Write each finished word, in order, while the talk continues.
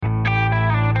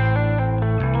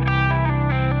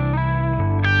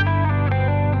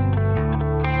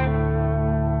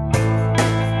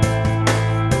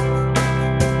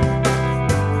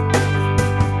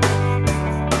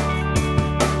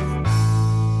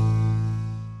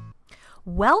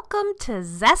Welcome to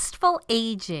Zestful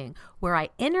Aging, where I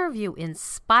interview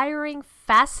inspiring,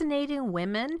 fascinating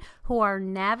women who are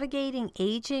navigating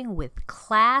aging with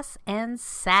class and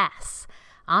sass.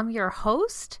 I'm your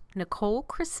host, Nicole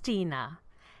Christina.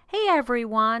 Hey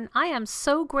everyone, I am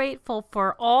so grateful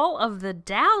for all of the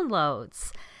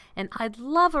downloads, and I'd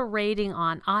love a rating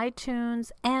on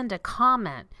iTunes and a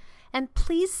comment. And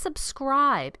please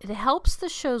subscribe. It helps the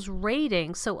show's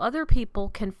rating so other people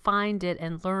can find it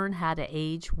and learn how to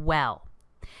age well.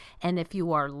 And if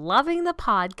you are loving the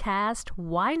podcast,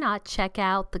 why not check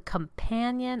out the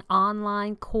companion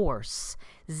online course,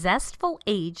 Zestful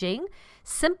Aging,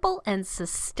 Simple and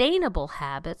Sustainable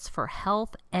Habits for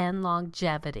Health and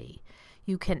Longevity.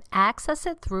 You can access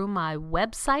it through my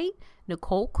website,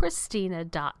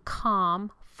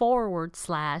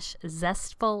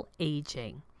 NicoleChristina.com/Zestful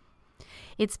Aging.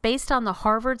 It's based on the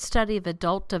Harvard study of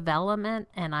adult development,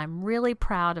 and I'm really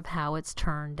proud of how it's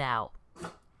turned out.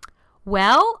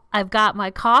 Well, I've got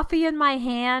my coffee in my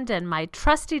hand and my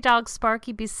trusty dog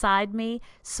Sparky beside me,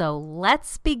 so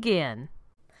let's begin.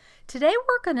 Today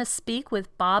we're going to speak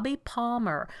with Bobbi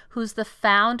Palmer, who's the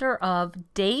founder of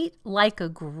Date Like a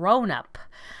Grown-Up.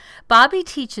 Bobbi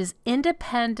teaches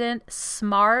independent,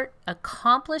 smart,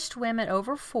 accomplished women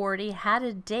over 40 how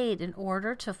to date in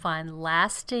order to find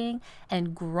lasting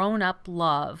and grown-up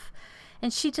love.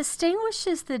 And she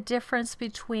distinguishes the difference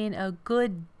between a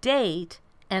good date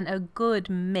and a good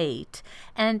mate,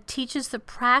 and teaches the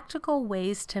practical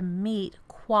ways to meet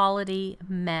quality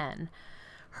men.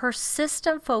 Her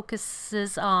system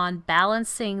focuses on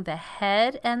balancing the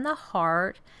head and the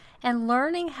heart and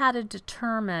learning how to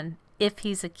determine if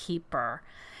he's a keeper.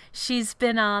 She's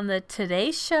been on the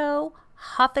Today Show,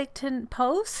 Huffington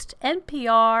Post,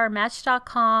 NPR,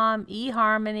 Match.com,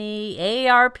 eHarmony,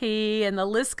 AARP, and the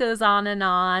list goes on. And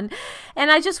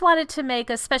I just wanted to make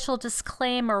a special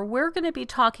disclaimer. We're going to be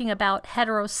talking about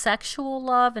heterosexual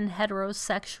love and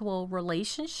heterosexual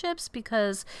relationships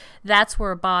because that's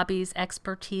where Bobbi's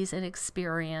expertise and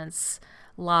experience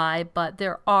lie, but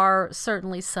there are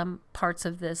certainly some parts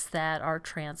of this that are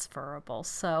transferable.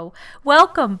 So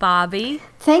welcome, Bobbi.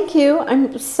 Thank you.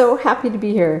 I'm so happy to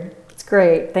be here. It's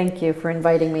great. Thank you for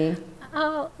inviting me.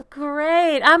 Oh,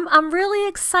 great. I'm really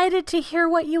excited to hear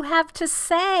what you have to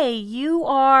say. You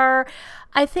are,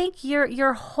 I think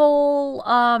your whole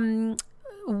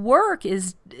work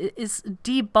is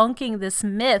debunking this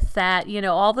myth that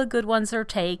all the good ones are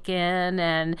taken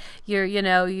and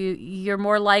you're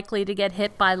more likely to get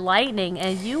hit by lightning,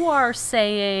 and you are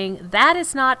saying that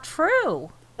is not true.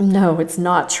 No, it's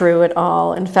not true at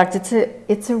all. In fact,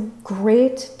 it's a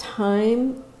great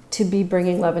time to be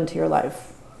bringing love into your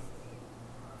life,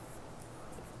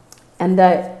 and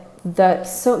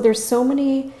there's so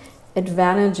many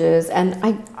advantages,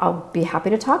 and I'll be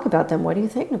happy to talk about them. What do you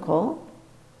think, Nicole?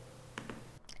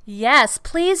 Yes,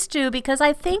 please do, because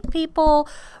I think people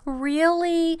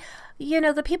really,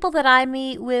 the people that I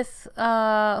meet with who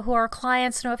are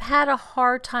clients and who have had a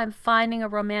hard time finding a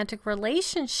romantic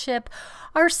relationship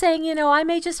are saying, I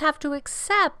may just have to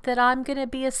accept that I'm going to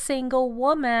be a single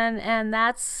woman, and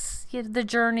that's the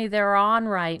journey they're on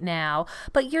right now.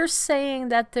 But you're saying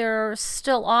that there are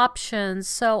still options,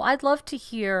 so I'd love to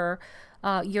hear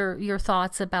your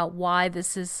thoughts about why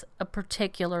this is a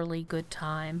particularly good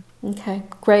time. Okay,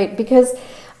 great. Because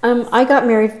I got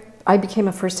married, I became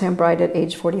a first-time bride at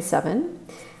age 47.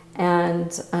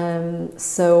 And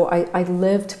so I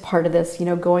lived part of this,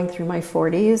 going through my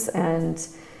 40s and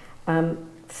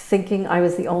thinking I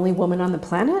was the only woman on the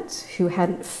planet who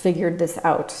hadn't figured this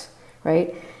out,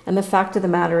 right? And the fact of the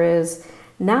matter is,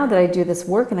 now that I do this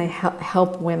work and I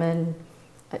help women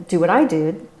do what I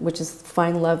did, which is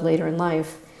find love later in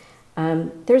life.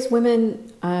 There's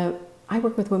women, I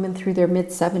work with women through their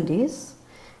mid-70s,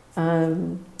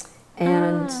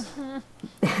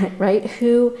 right,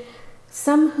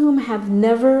 some whom have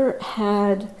never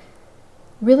had,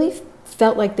 really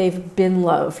felt like they've been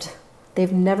loved.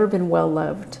 They've never been well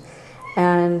loved.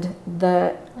 And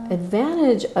the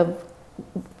advantage of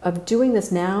doing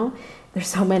this now, there's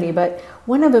so many, but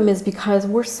one of them is because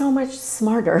we're so much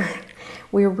smarter.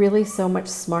 We're really so much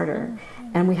smarter,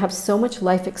 and we have so much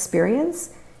life experience.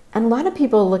 And a lot of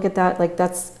people look at that like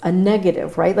that's a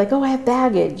negative, right? Like, oh, I have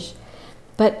baggage.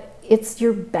 But it's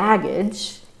your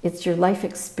baggage, it's your life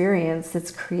experience that's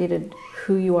created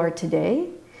who you are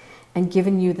today and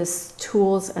given you the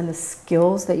tools and the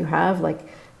skills that you have, like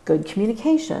good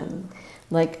communication,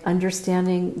 like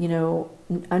understanding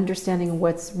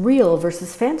what's real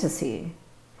versus fantasy.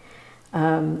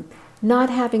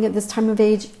 Not having at this time of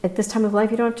age, at this time of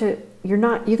life, you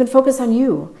can focus on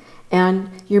you and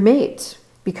your mate,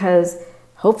 because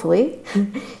hopefully.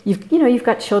 You've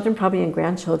got children probably and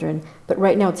grandchildren, but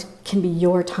right now it can be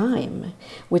your time,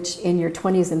 which in your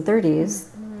 20s and 30s,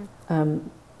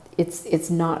 it's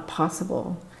not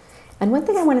possible. And one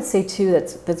thing I want to say too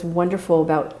that's wonderful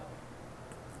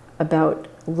about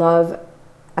love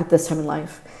at this time in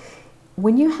life,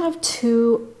 when you have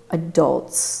two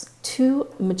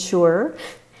mature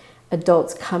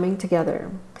adults coming together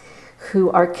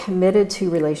who are committed to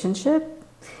relationship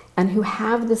and who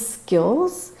have the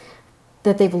skills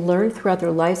that they've learned throughout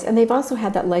their lives, and they've also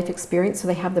had that life experience, so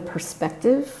they have the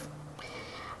perspective.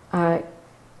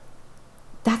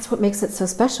 That's what makes it so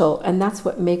special, and that's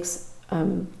what makes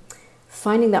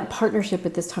finding that partnership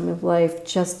at this time of life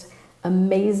just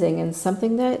amazing, and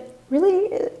something that really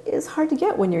is hard to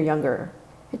get when you're younger.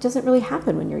 It doesn't really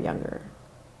happen when you're younger.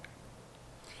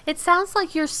 It sounds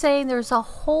like you're saying there's a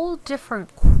whole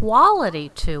different quality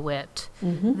to it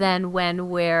than when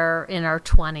we're in our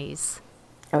 20s.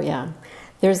 Oh yeah,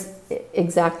 there's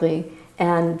exactly,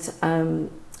 and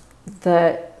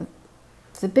the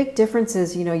big difference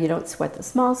is, you don't sweat the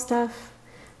small stuff,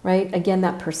 right? Again,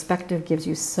 that perspective gives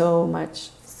you adds so much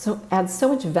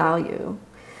value,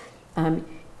 and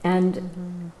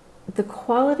the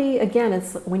quality again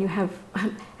is when you have.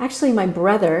 Actually, my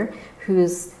brother,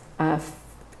 who's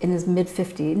in his mid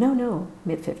 50s,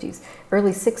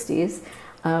 early 60s,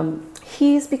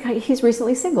 he's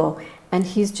recently single, and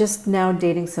he's just now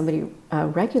dating somebody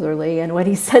regularly. And what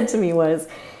he said to me was,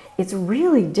 it's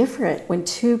really different when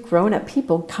two grown-up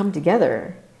people come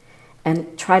together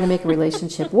and try to make a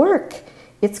relationship work.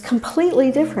 It's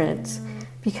completely different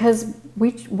because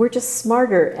we're just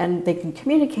smarter, and they can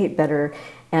communicate better,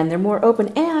 and they're more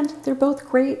open, and they're both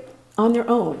great on their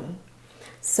own.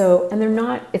 So, and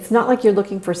it's not like you're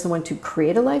looking for someone to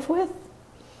create a life with.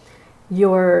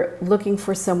 You're looking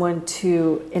for someone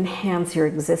to enhance your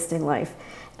existing life.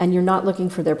 And you're not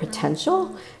looking for their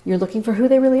potential. You're looking for who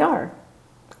they really are.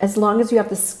 As long as you have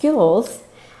the skills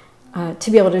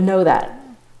to be able to know that.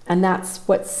 And that's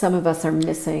what some of us are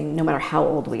missing, no matter how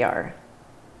old we are.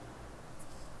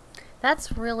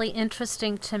 That's really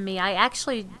interesting to me. I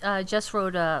actually just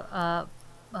wrote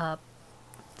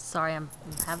sorry, I'm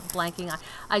blanking.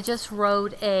 I just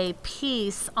wrote a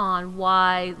piece on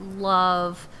why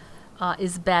love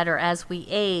is better as we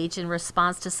age, in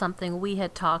response to something we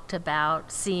had talked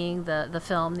about, seeing the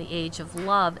film The Age of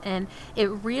Love, and it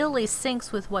really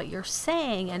syncs with what you're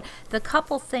saying. And the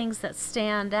couple things that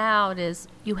stand out is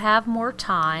you have more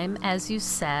time, as you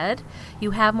said, you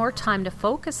have more time to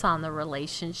focus on the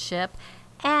relationship,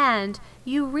 and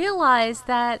you realize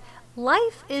that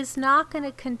life is not going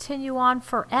to continue on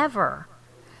forever.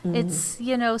 It's,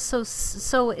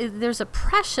 there's a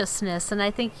preciousness, and I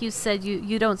think you said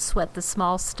you don't sweat the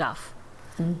small stuff,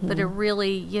 but it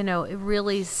really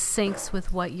syncs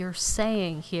with what you're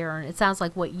saying here, and it sounds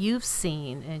like what you've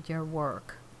seen in your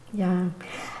work. Yeah.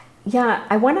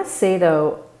 I want to say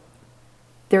though,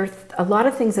 there's a lot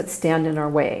of things that stand in our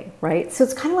way, right? So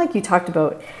it's kind of like you talked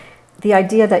about the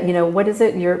idea that, what is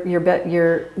it?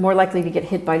 You're more likely to get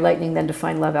hit by lightning than to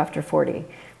find love after 40,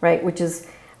 right? Which is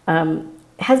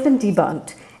has been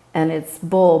debunked, and it's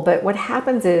bull. But what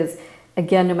happens is,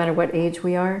 again, no matter what age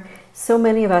we are, so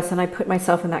many of us, and I put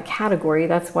myself in that category.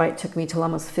 That's why it took me till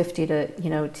almost 50 to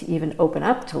even open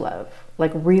up to love,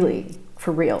 like really,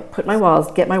 for real.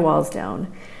 Get my walls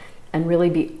down, and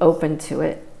really be open to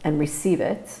it and receive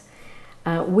it.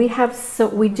 We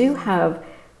do have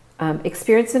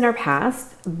experience in our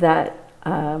past that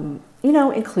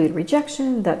include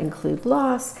rejection, that include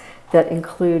loss, that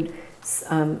include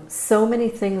so many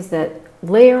things that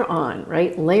layer on,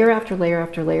 right? Layer after layer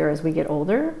after layer as we get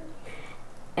older,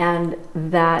 and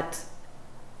that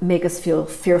make us feel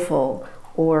fearful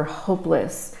or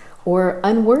hopeless or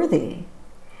unworthy.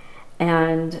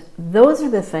 And those are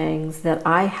the things that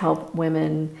I help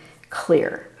women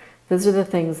clear. Those are the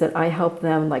things that I help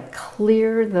them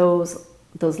clear those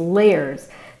layers,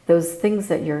 those things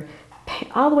that you're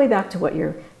all the way back to what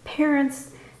your parents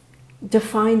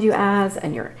defined you as,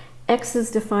 and your exes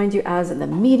defined you as, and the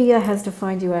media has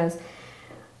defined you as.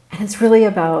 And it's really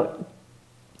about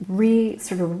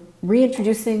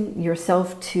reintroducing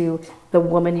yourself to the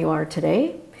woman you are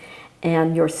today,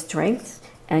 and your strength,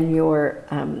 and your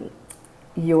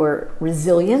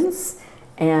resilience,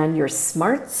 and your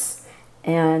smarts,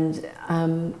 and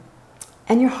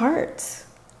your heart,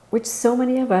 which so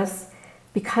many of us,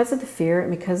 because of the fear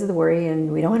and because of the worry,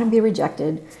 and we don't want to be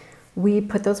rejected, we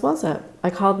put those walls up. I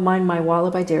called mine my wall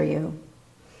of I dare you.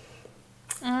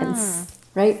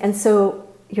 Right? And so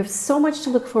you have so much to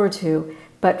look forward to,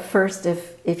 but first,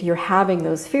 if you're having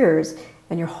those fears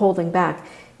and you're holding back,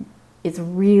 it's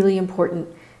really important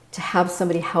to have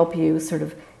somebody help you sort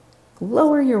of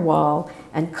lower your wall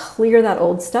and clear that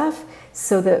old stuff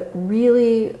so that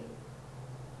really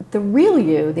the real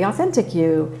you, the authentic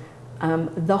you,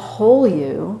 the whole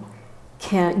you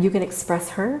can express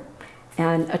her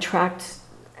and attract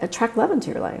love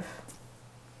into your life.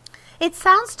 It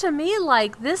sounds to me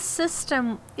like this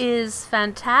system is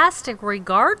fantastic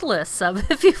regardless of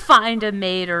if you find a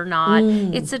mate or not.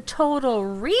 It's a total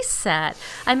reset.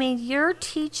 I mean, you're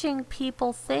teaching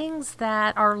people things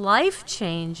that are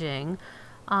life-changing,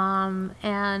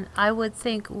 and I would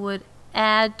think would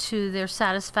add to their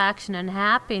satisfaction and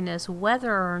happiness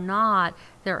whether or not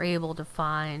they're able to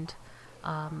find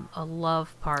a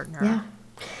love partner. Yeah.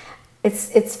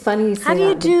 It's funny you say that. How do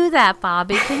you do that,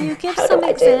 Bobbi? Can you give some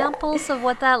examples of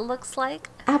what that looks like?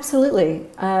 Absolutely.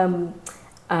 And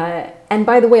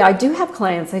by the way, I do have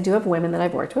clients, I do have women that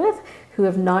I've worked with who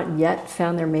have not yet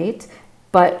found their mate,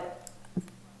 but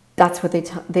that's what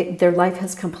their life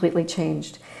has completely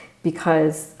changed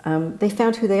because they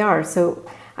found who they are. So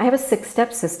I have a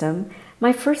 6-step system.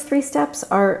 My first 3 steps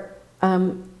are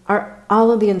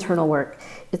all of the internal work.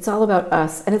 It's all about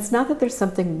us. And it's not that there's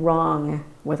something wrong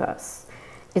with us.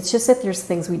 It's just that there's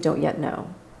things we don't yet know.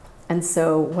 And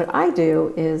so what I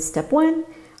do is step 1,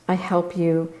 I help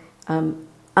you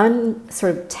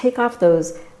sort of take off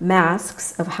those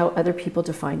masks of how other people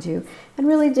defined you and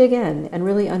really dig in and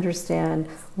really understand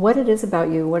what it is about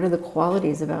you, what are the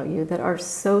qualities about you that are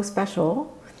so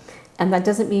special. And that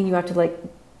doesn't mean you have to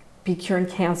be curing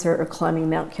cancer or climbing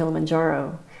Mount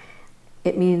Kilimanjaro.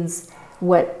 It means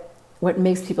what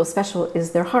makes people special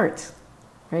is their heart,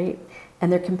 right?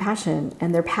 And their compassion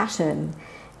and their passion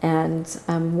and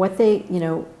what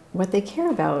they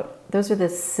care about. Those are the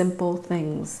simple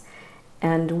things.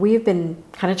 And we've been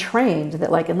kind of trained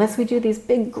that unless we do these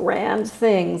big grand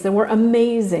things and we're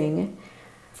amazing,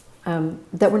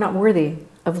 that we're not worthy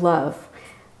of love,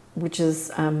 which is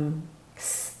a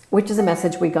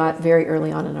message we got very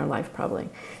early on in our life probably.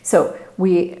 So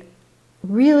we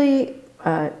really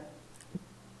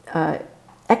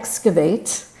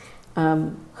excavate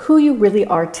who you really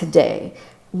are today,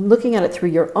 looking at it through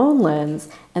your own lens,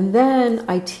 and then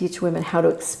I teach women how to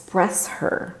express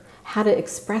her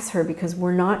because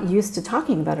we're not used to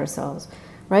talking about ourselves,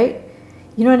 right?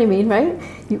 You know what I mean, right?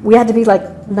 We had to be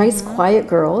nice, quiet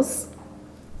girls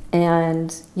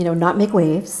and, not make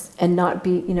waves and not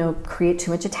be, create too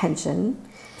much attention.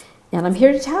 And I'm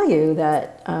here to tell you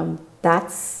that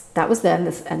that was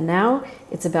then, and now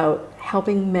it's about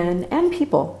helping men and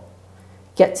people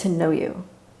get to know you.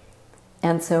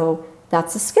 And so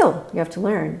that's a skill you have to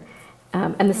learn.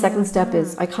 And the second step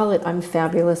is, I call it, I'm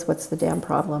fabulous, what's the damn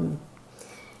problem?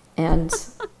 And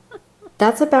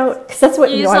that's about, because that's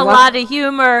what, you use a lot of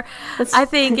humor. I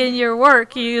think in your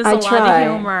work, you use a lot of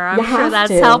humor. I'm sure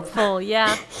that's helpful.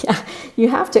 Yeah. Yeah, you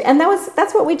have to. And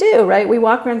that's what we do, right? We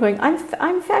walk around going, I'm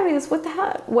fabulous. What the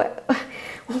heck?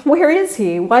 Where is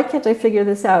he? Why can't I figure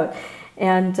this out?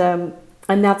 And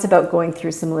that's about going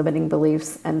through some limiting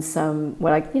beliefs and some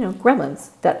gremlins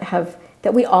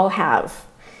that we all have.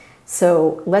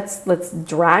 So let's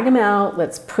drag them out.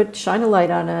 Let's shine a light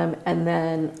on them, and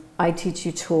then I teach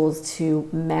you tools to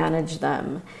manage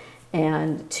them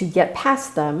and to get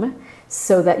past them,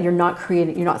 so that you're not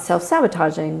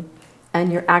self-sabotaging,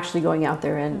 and you're actually going out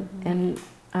there and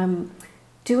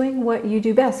doing what you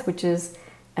do best, which is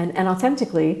and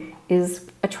authentically is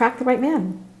attract the right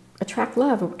man. Attract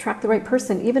love, attract the right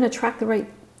person, even attract the right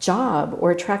job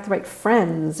or attract the right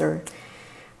friends, or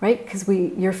right? Because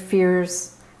your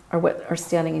fears are what are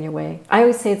standing in your way. I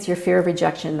always say it's your fear of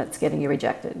rejection that's getting you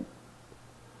rejected.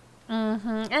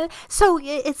 And so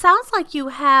it sounds like you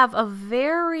have a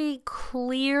very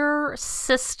clear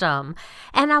system,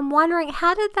 and I'm wondering,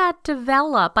 how did that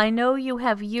develop? I know you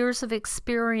have years of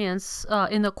experience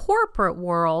in the corporate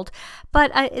world,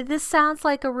 but this sounds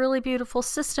like a really beautiful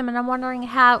system, and I'm wondering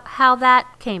how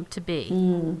that came to be.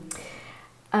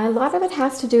 A lot of it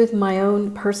has to do with my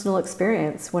own personal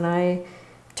experience. When I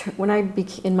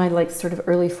in my sort of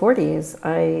early 40s,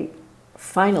 I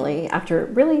finally, after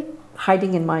really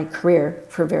hiding in my career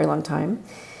for a very long time,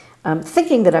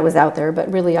 thinking that I was out there,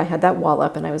 but really I had that wall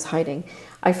up and I was hiding.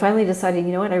 I finally decided,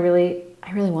 you know what, I really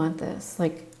want this.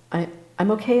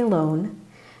 I'm okay alone.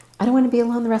 I don't want to be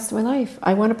alone the rest of my life.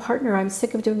 I want a partner. I'm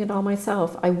sick of doing it all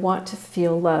myself. I want to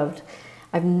feel loved.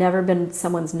 I've never been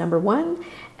someone's number one,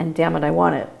 and damn it, I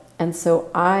want it. And so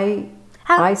I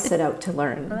set out to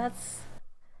learn.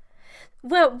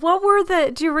 Well,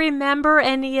 do you remember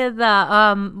any of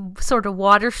the sort of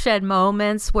watershed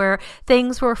moments where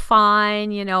things were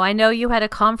fine? I know you had a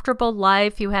comfortable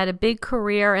life, you had a big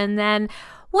career, and then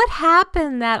what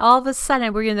happened that all of a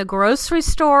sudden were you in the grocery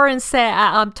store and say,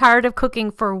 I'm tired of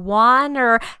cooking for one?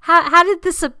 Or how did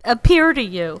this appear to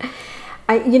you?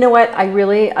 You know what?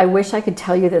 I wish I could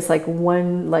tell you this like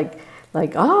one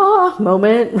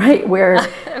moment, right? Where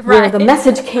Right. where the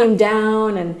message came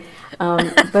down and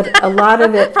but a lot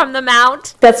of it from the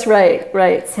mount. That's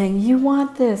right, saying you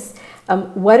want this.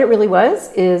 What it really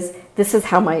was is this is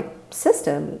how my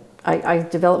system. I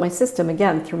developed my system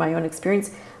again through my own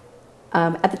experience.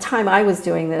 At the time I was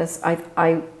doing this,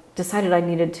 I decided I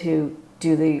needed to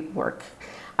do the work.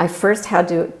 I first had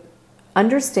to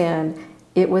understand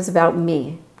it was about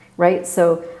me, right?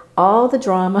 So all the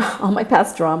drama, all my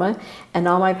past drama, and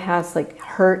all my past like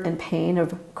hurt and pain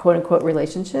of quote unquote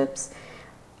relationships,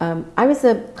 I was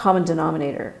a common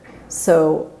denominator.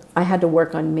 So I had to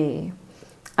work on me.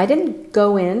 I didn't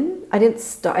go in. I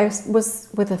was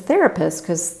with a therapist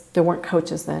because there weren't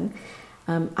coaches then.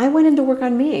 I went in to work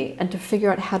on me and to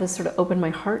figure out how to sort of open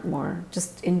my heart more,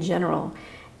 just in general.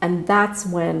 And that's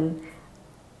when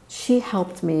she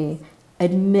helped me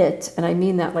admit, and I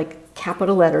mean that like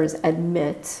capital letters,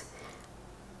 admit,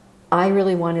 I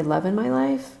really wanted love in my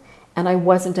life and I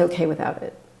wasn't okay without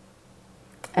it.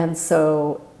 And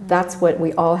so that's what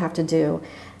we all have to do.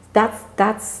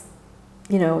 That's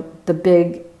the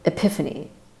big epiphany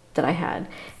that I had.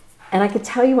 And I could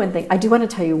tell you one thing. I do want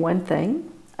to tell you one thing.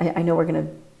 I know we're going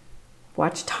to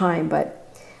watch time,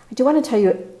 but I do want to tell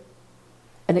you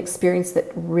an experience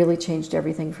that really changed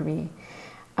everything for me.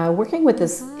 Working with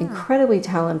this incredibly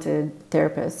talented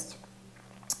therapist,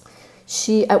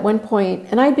 she at one point,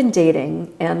 and I'd been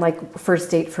dating and like first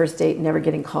date, never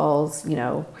getting calls,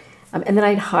 and then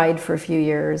I'd hide for a few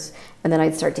years and then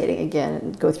I'd start dating again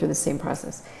and go through the same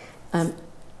process.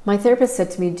 My therapist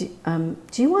said to me,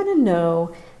 do you want to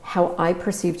know how I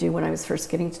perceived you when I was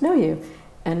first getting to know you?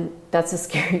 And that's a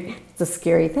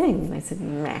scary thing. And I said,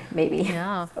 nah, maybe.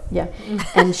 Yeah. Yeah.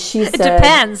 And she said, it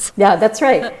depends. Yeah, that's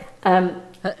right.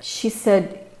 She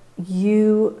said,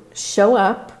 you show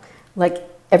up like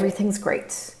everything's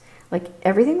great, like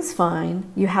everything's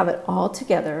fine. You have it all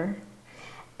together,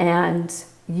 and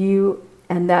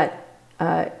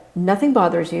that nothing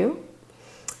bothers you,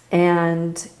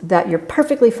 and that you're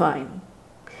perfectly fine,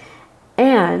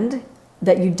 and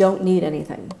that you don't need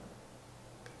anything.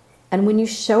 And when you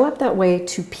show up that way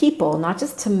to people, not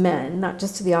just to men, not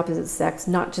just to the opposite sex,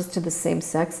 not just to the same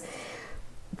sex,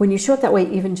 when you show up that way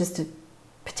even just to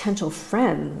potential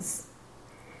friends,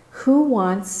 who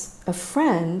wants a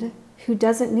friend who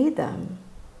doesn't need them?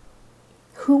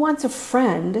 Who wants a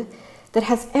friend that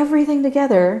has everything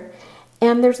together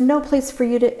and there's no place for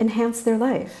you to enhance their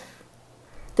life?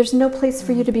 There's no place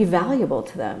for you to be valuable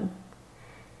to them.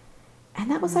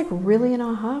 And that was like really an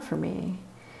aha for me.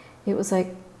 It was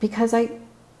like, because I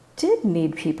did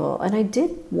need people and I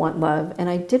did want love and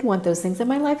I did want those things and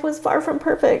my life was far from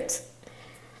perfect.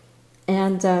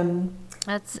 And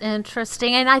that's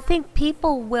interesting. And I think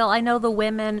people will, I know the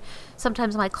women,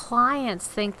 sometimes my clients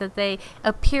think that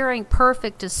appearing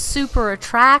perfect is super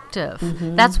attractive.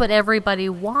 Mm-hmm. That's what everybody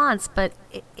wants, but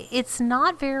it's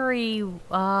not very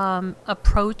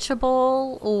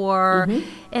approachable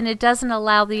and it doesn't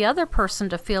allow the other person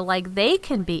to feel like they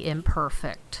can be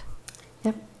imperfect.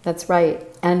 Yep, that's right.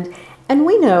 And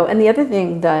we know, and the other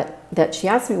thing that she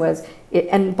asked me was,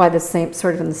 and by the same,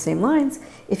 sort of in the same lines,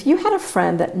 if you had a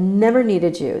friend that never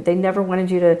needed you, they never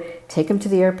wanted you to take them to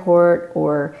the airport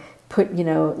or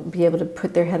be able to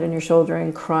put their head on your shoulder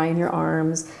and cry in your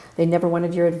arms, they never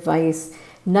wanted your advice,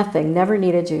 nothing, never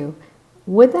needed you,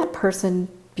 would that person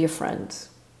be a friend?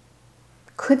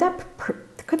 Could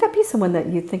that be someone that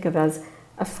you think of as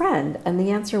a friend? And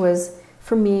the answer was,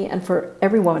 for me and for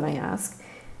every woman I ask,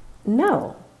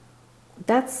 no.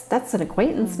 That's an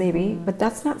acquaintance maybe, but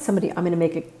that's not somebody I'm going to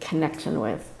make a connection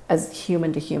with as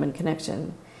human to human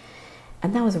connection.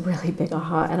 And that was a really big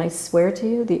aha. And I swear to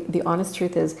you, the honest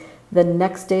truth is, the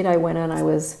next date I went on, I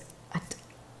was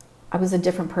a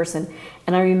different person.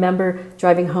 And I remember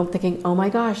driving home thinking, oh my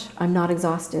gosh, I'm not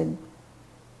exhausted.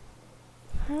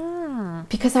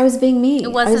 Because I was being me.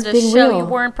 It wasn't a show. Real. You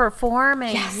weren't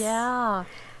performing. Yes. Yeah.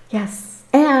 Yes.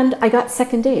 And I got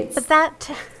second dates.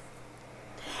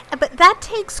 But that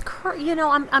takes,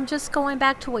 I'm just going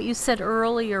back to what you said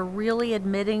earlier, really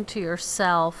admitting to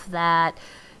yourself that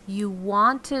you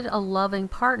wanted a loving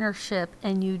partnership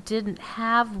and you didn't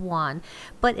have one,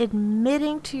 but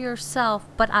admitting to yourself,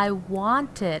 but I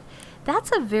want it.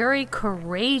 That's a very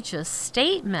courageous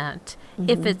statement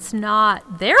if it's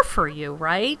not there for you,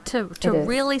 right? To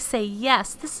really say,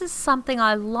 yes, this is something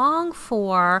I long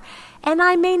for and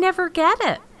I may never get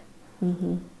it.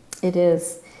 It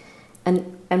is.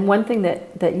 And one thing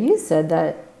that you said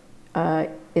that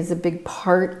is a big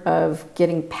part of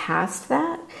getting past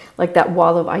that, like that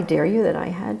wall of I dare you that I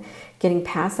had. Getting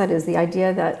past that is the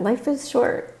idea that life is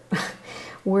short.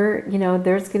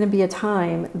 There's going to be a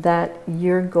time that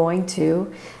you're going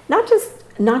to not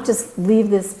just leave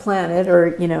this planet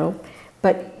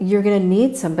but you're going to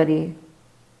need somebody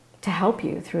to help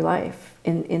you through life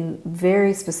in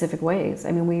very specific ways.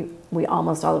 I mean, we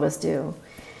almost all of us do.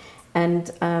 And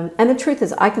the truth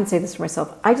is, I can say this for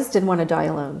myself. I just didn't want to die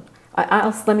alone.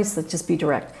 Let me just be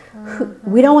direct.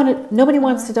 Nobody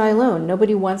wants to die alone.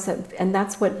 Nobody wants that. And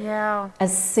that's what,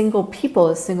 as single people,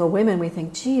 as single women, we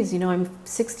think, geez, I'm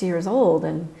 60 years old.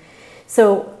 And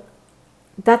so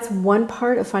that's one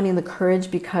part of finding the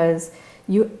courage, because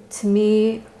to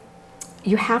me,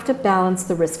 you have to balance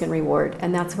the risk and reward.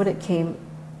 And that's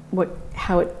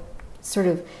how it sort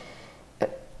of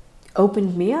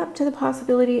opened me up to the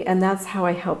possibility. And that's how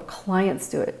I help clients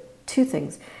do it. Two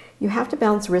things. You have to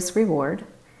balance risk reward,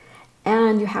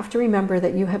 and you have to remember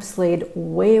that you have slayed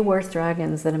way worse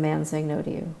dragons than a man saying no to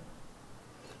you,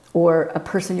 or a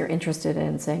person you're interested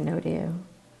in saying no to you.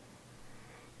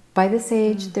 By this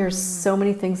age, there's so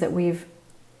many things that we've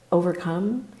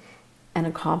overcome and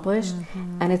accomplished,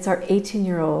 and it's our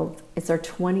 18-year-old, it's our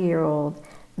 20-year-old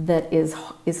that is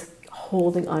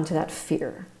holding on to that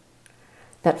fear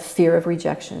of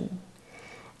rejection.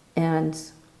 And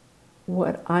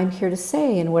what I'm here to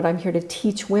say, and what I'm here to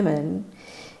teach women,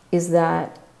 is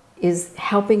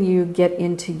helping you get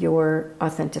into your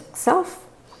authentic self,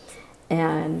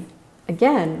 and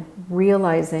again,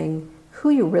 realizing who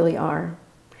you really are.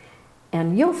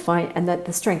 And you'll find, and that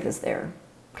the strength is there.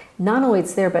 Not only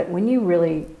it's there, but when you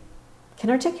really can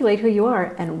articulate who you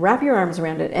are and wrap your arms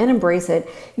around it and embrace it,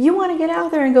 you want to get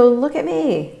out there and go, look at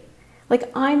me.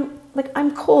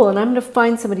 I'm cool, and I'm going to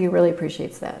find somebody who really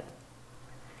appreciates that.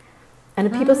 And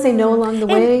if people say no along the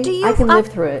way, I can live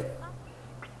through it.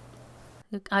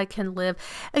 I can live.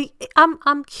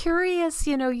 I'm curious.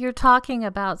 You're talking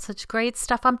about such great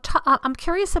stuff. I'm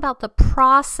curious about the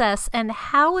process and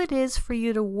how it is for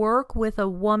you to work with a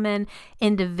woman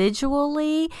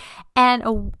individually, and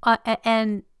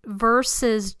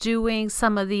versus doing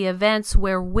some of the events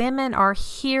where women are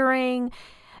hearing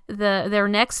their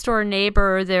next door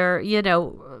neighbor, their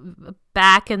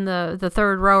back in the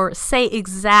third row, say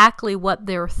exactly what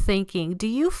they're thinking. Do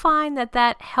you find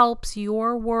that helps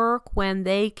your work when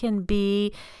they can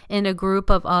be in a group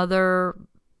of other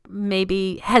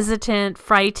maybe hesitant,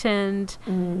 frightened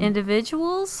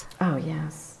individuals? Oh,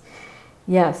 yes,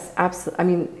 absolutely. I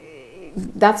mean,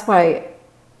 that's why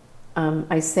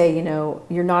I say,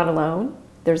 you're not alone.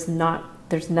 There's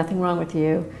nothing wrong with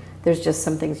you. There's just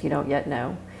some things you don't yet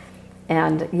know.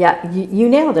 And you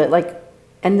nailed it.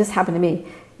 And this happened to me.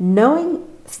 Knowing,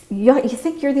 you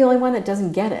think you're the only one that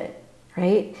doesn't get it,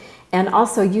 right? And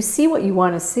also, you see what you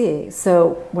want to see.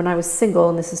 So when I was single,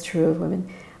 and this is true of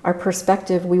women, our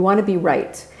perspective, we want to be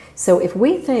right. So if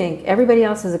we think everybody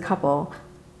else is a couple,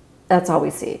 that's all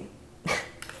we see.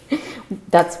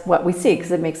 That's what we see,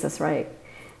 because it makes us right.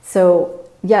 So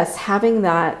yes, having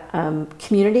that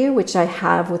community, which I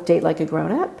have with Date Like a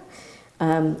Grown Up,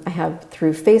 I have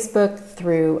through Facebook,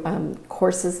 through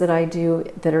courses that I do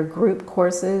that are group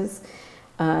courses.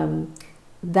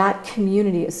 That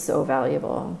community is so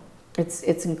valuable.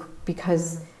 It's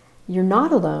because you're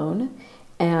not alone,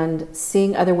 and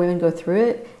seeing other women go through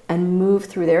it and move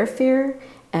through their fear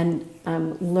and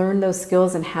learn those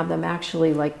skills and have them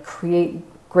actually create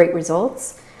great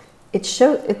results. It's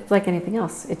like anything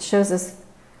else. It shows us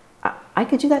I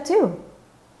could do that too.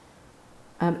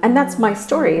 And that's my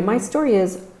story. My story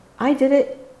is I did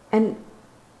it, and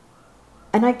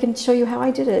I can show you how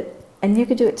I did it, and you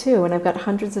could do it too. And I've got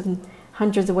hundreds and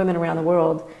hundreds of women around the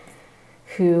world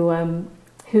who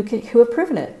have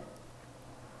proven it.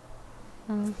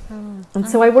 And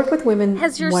so I work with women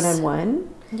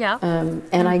one-on-one. Yeah.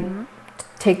 And I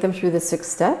take them through the 6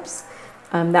 steps.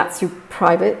 That's through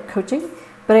private coaching,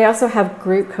 but I also have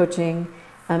group coaching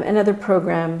and other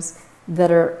programs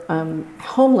that are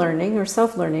home learning or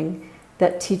self-learning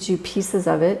that teach you pieces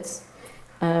of it,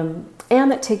 and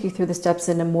that take you through the steps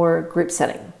in a more group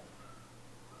setting.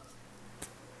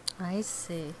 I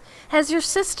see. Has your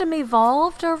system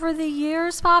evolved over the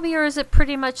years, Bobbi, or is it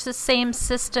pretty much the same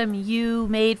system you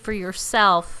made for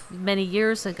yourself many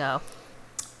years ago?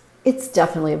 It's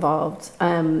definitely evolved.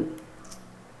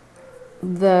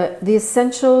 The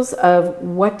essentials of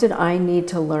what did I need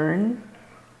to learn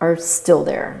are still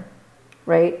there.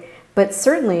 Right? But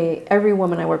certainly every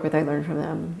woman I work with, I learn from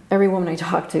them. Every woman I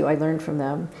talk to, I learn from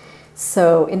them.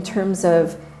 So in terms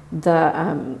of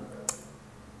the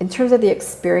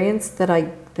experience that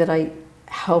I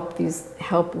help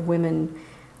women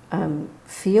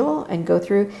feel and go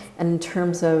through, and in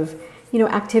terms of,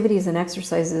 activities and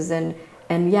exercises and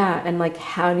like,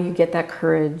 how do you get that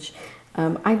courage?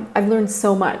 I've learned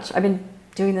so much. I've been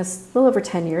doing this a little over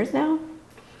 10 years now.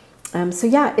 So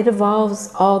yeah, it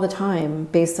evolves all the time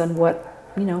based on what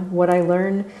I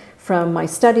learn from my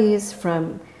studies,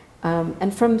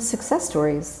 and from success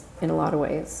stories in a lot of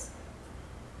ways.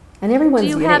 And everyone's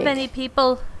unique. Do you have any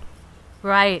people,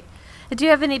 right? Do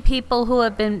you have any people who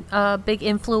have been big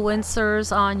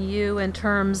influencers on you in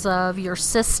terms of your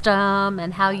system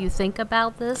and how you think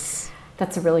about this?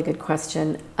 That's a really good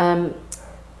question.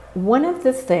 One of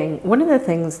the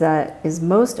things that is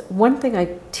one thing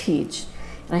I teach,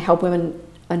 and I help women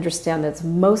understand that's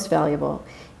most valuable,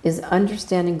 is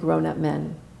understanding grown-up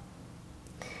men.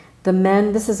 The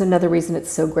men, this is another reason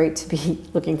it's so great to be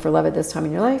looking for love at this time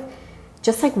in your life.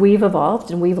 Just like we've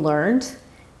evolved and we've learned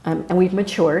and we've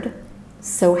matured,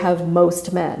 so have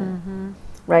most men,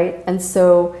 right? And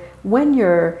so when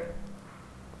you're,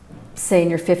 say, in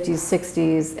your 50s,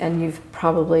 60s, and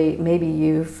maybe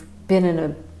you've been in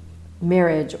a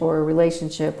marriage or a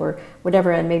relationship or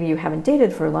whatever, and maybe you haven't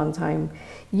dated for a long time,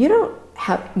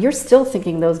 you're still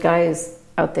thinking those guys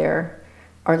out there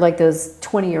are like those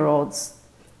 20-year-olds,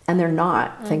 and they're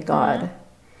not, thank God.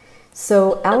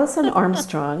 So Alison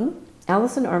Armstrong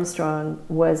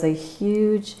was a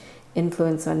huge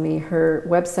influence on me. Her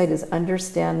website is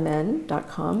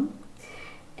understandmen.com,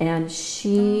 and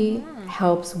she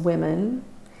helps women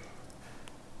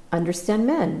understand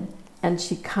men, and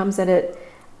she comes at it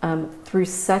through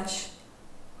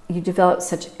you develop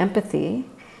such empathy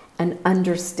and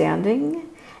understanding,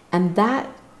 and that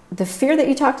the fear that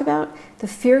you talked about, the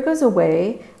fear goes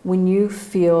away when you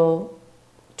feel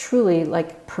truly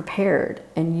like prepared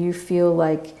and you feel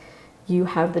like you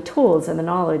have the tools and the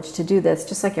knowledge to do this,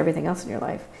 just like everything else in your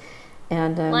life.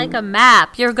 And like a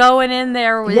map, you're going in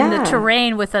there in the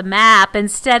terrain with a map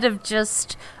instead of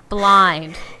just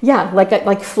blind. Yeah,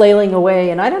 like flailing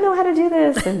away, and I don't know how to do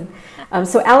this. And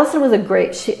so Alison was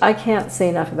I can't say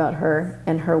enough about her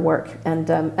and her work. And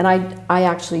I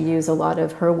actually use a lot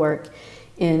of her work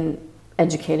in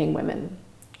educating women.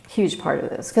 Huge part of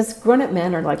this, because grown-up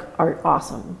men are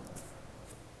awesome.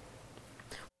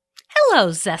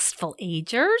 Hello, Zestful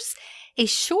Agers. A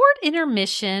short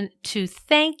intermission to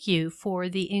thank you for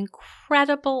the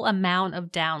incredible amount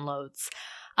of downloads.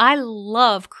 I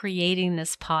love creating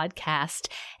this podcast,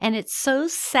 and it's so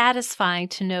satisfying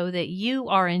to know that you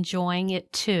are enjoying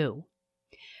it too.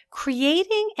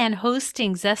 Creating and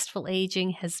hosting Zestful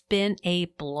Aging has been a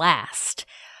blast,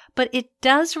 but it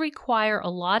does require a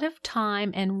lot of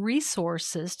time and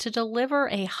resources to deliver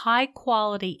a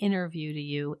high-quality interview to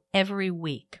you every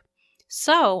week.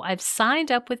 So I've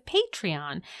signed up with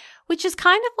Patreon, which is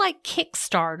kind of like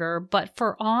Kickstarter, but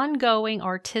for ongoing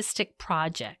artistic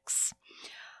projects.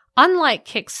 Unlike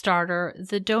Kickstarter,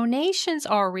 the donations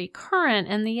are recurrent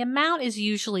and the amount is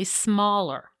usually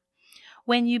smaller.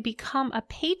 When you become a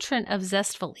patron of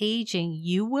Zestful Aging,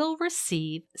 you will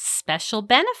receive special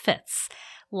benefits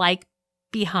like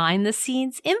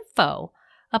behind-the-scenes info,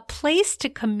 a place to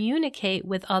communicate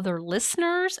with other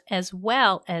listeners, as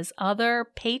well as other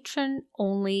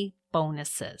patron-only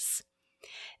bonuses.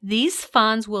 These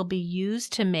funds will be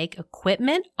used to make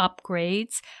equipment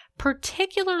upgrades,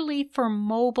 particularly for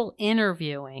mobile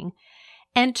interviewing,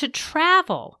 and to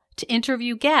travel to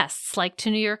interview guests, like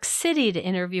to New York City to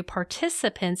interview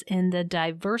participants in the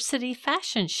Diversity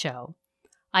Fashion Show.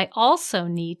 I also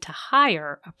need to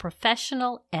hire a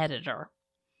professional editor.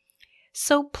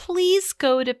 So please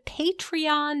go to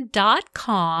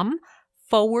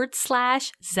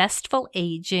patreon.com/Zestful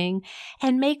Aging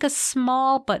and make a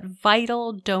small but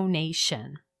vital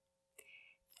donation.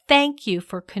 Thank you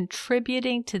for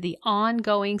contributing to the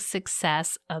ongoing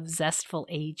success of Zestful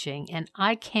Aging, and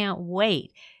I can't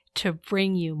wait to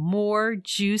bring you more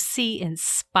juicy,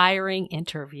 inspiring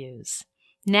interviews.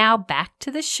 Now back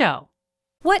to the show.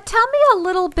 Tell me a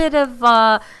little bit of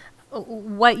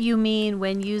what you mean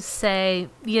when you say,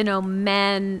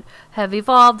 men have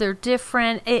evolved, they're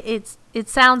different. It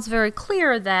sounds very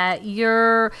clear that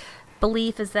your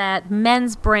belief is that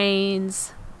men's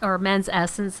brains or men's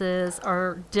essences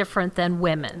are different than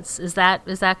women's. Is that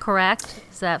correct?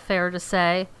 Is that fair to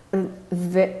say?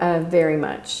 Very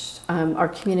much. Our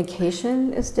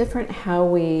communication is different. How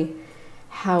we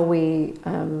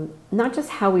not just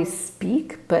how we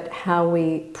speak, but how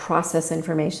we process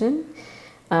information.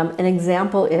 An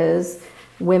example is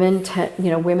women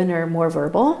are more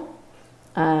verbal,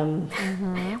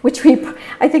 which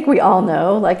I think we all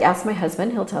know. Like, ask my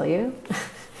husband, he'll tell you.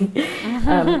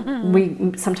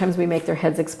 Sometimes we make their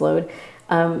heads explode.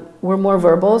 We're more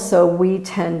verbal, so we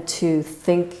tend to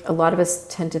think, a lot of us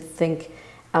tend to think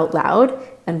out loud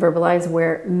and verbalize,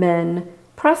 where men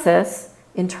process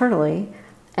internally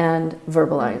and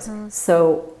verbalize.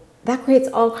 So that creates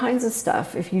all kinds of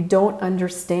stuff if you don't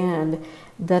understand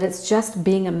that it's just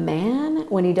being a man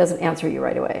when he doesn't answer you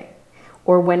right away,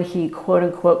 or when he quote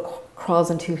unquote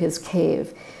crawls into his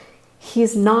cave.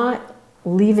 He's not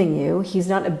leaving you, he's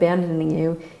not abandoning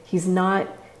you, he's not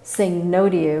saying no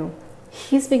to you.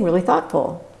 He's being really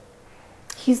thoughtful.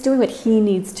 He's doing what he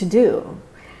needs to do.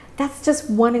 That's just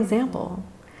one example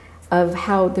of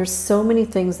how there's so many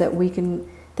things that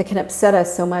that can upset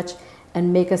us so much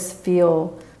and make us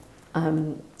feel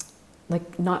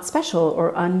like not special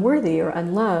or unworthy or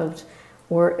unloved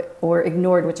or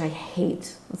ignored, which I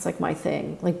hate. It's like my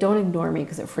thing. Like, don't ignore me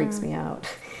because it freaks me out.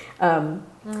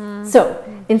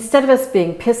 So instead of us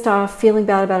being pissed off, feeling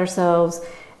bad about ourselves,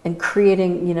 and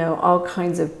creating, all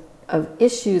kinds of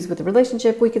issues with the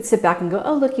relationship, we could sit back and go,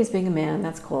 oh, look, he's being a man.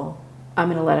 That's cool. I'm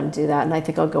going to let him do that. And I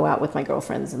think I'll go out with my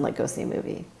girlfriends and go see a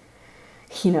movie.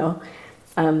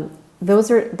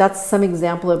 That's some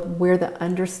example of where the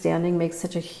understanding makes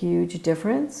such a huge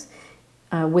difference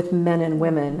with men and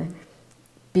women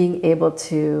being able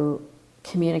to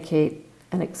communicate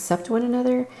and accept one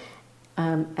another.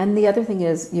 And the other thing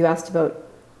is, you asked about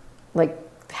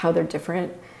how they're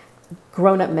different.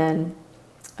 Grown-up men,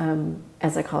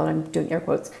 as I call it, I'm doing air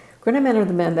quotes, grown-up men are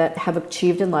the men that have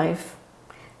achieved in life.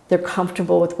 They're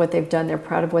comfortable with what they've done. They're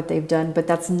proud of what they've done, but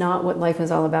that's not what life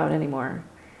is all about anymore,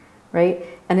 right?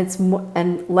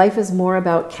 And life is more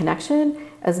about connection.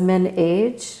 As men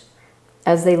age,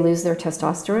 as they lose their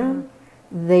testosterone,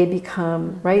 they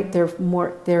become, right,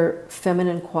 their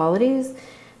feminine qualities,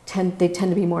 they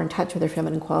tend to be more in touch with their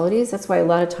feminine qualities. That's why a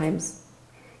lot of times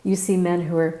you see men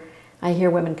I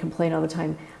hear women complain all the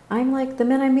time, I'm like, the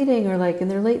men I'm meeting are in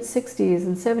their late 60s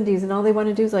and 70s, and all they want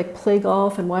to do is play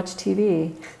golf and watch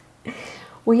TV.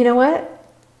 Well, you know what?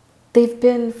 They've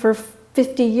been, for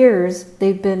 50 years,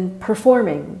 they've been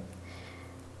performing,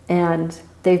 and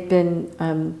they've been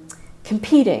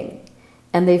competing,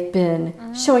 and they've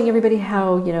been showing everybody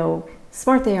how,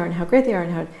 smart they are and how great they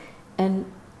are and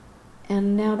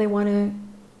now they want to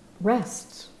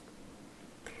rest.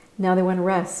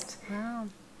 Wow.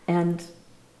 And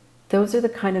those are the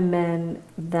kind of men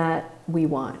that we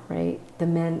want, right? The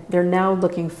men, they're now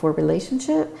looking for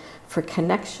relationship, for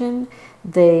connection.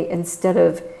 They, instead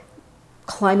of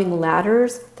climbing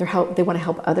ladders, they want to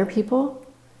help other people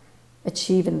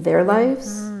achieve in their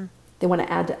lives. They want to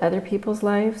add to other people's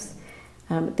lives.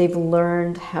 They've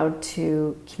learned how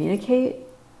to communicate,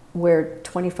 where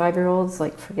 25-year-olds,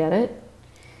 forget it.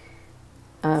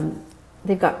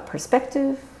 They've got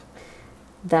perspective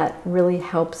that really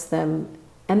helps them,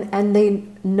 and they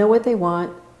know what they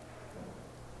want,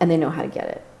 and they know how to get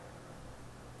it.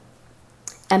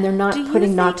 And they're not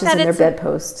putting notches in their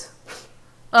bedpost.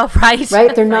 Oh, right.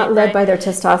 Right? They're not led by their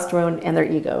testosterone and their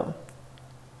ego.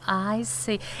 I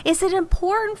see. Is it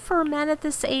important for men at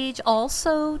this age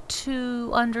also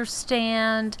to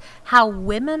understand how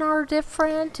women are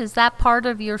different? Is that part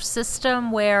of your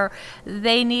system where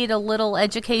they need a little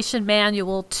education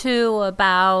manual too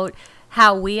about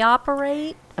how we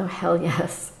operate? Oh, hell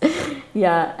yes.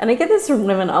 Yeah. And I get this from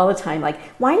women all the time.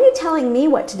 Why are you telling me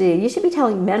what to do? You should be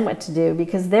telling men what to do,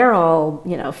 because they're all,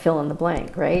 fill in the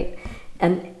blank, right?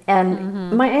 And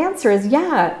my answer is,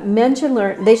 yeah, men should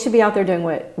learn. They should be out there doing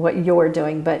what you're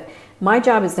doing. But my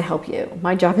job is to help you.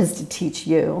 My job is to teach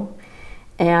you.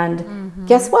 And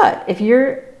guess what? If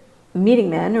you're meeting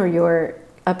men, or you're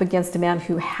up against a man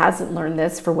who hasn't learned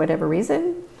this for whatever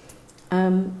reason,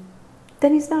 then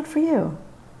he's not for you.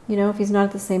 If he's not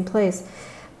at the same place.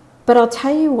 But I'll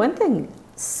tell you one thing.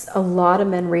 A lot of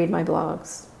men read my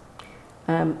blogs.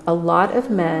 A lot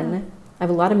of men, I have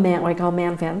a lot of what I call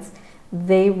man fans.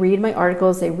 They read my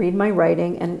articles, they read my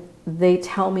writing, and they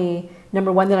tell me, number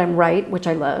one, that I'm right, which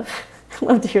I love. I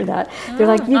love to hear that. They're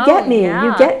like, you get me, yeah.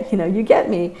 you get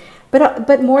me.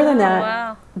 But more than that,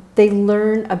 wow. They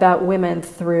learn about women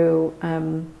through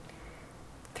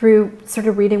sort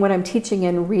of reading what I'm teaching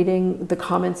and reading the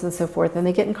comments and so forth, and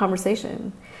they get in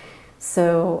conversation.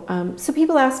 So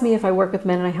people ask me if I work with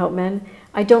men and I help men.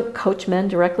 I don't coach men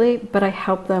directly, but I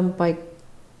help them by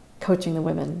coaching the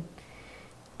women,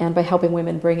 and by helping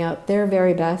women bring out their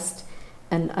very best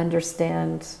and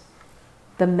understand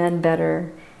the men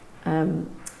better.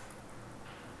 And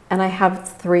I have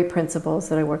 3 principles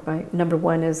that I work by. Number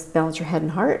 1 is balance your head and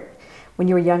heart. When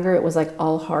you were younger, it was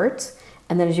all heart.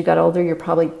 And then as you got older, you're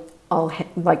probably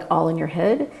all in your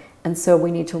head. And so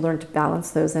we need to learn to balance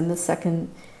those. And the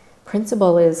second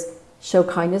principle is show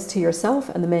kindness to yourself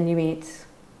and the men you meet.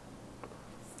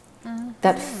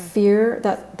 That fear,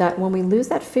 that when we lose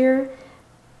that fear,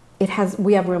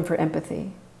 we have room for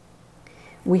empathy.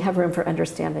 We have room for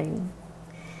understanding.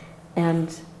 And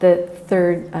the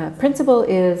third principle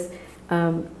is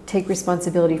take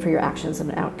responsibility for your actions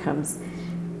and outcomes.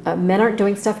 Men aren't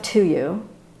doing stuff to you.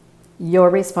 You're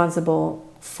responsible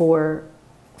for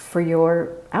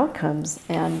your outcomes.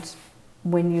 And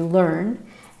when you learn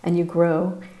and you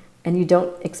grow and you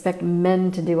don't expect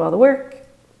men to do all the work,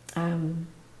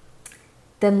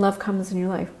 then love comes in your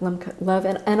life. Love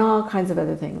and all kinds of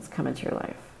other things come into your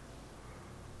life.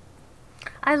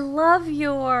 I love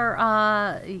your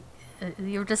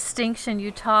distinction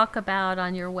you talk about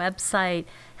on your website,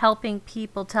 helping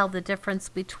people tell the difference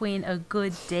between a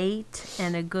good date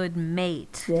and a good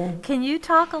mate. Yeah. Can you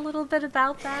talk a little bit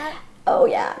about that? Oh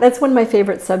yeah, that's one of my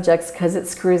favorite subjects because it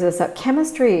screws us up.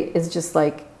 Chemistry is just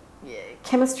like,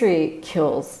 chemistry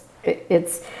kills.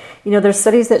 It's, there's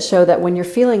studies that show that when you're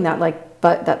feeling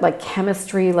that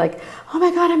chemistry, like, oh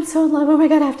my God, I'm so in love, oh my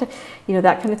God, I have to,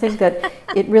 that kind of thing, that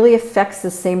it really affects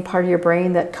the same part of your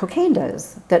brain that cocaine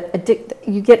does,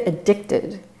 you get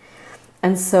addicted.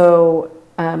 And so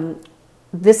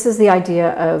this is the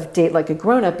idea of date like a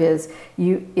grown-up is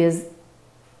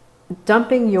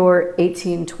dumping your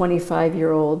 18,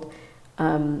 25-year-old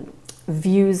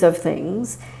views of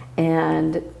things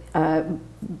and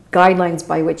guidelines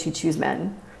by which you choose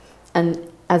men.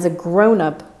 And as a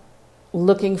grown-up,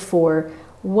 looking for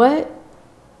what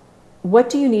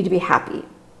do you need to be happy?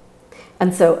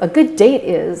 And so a good date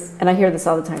is, and I hear this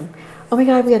all the time, oh my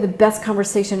God, we had the best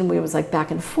conversation, and we was like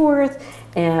back and forth,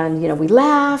 and we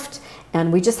laughed,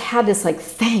 and we just had this like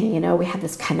thing, we had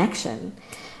this connection.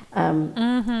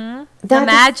 The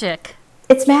magic.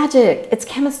 It's magic. It's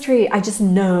chemistry. I just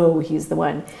know he's the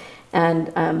one.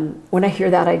 And when I hear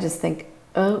that, I just think,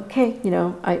 okay,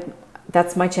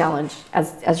 that's my challenge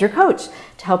as your coach,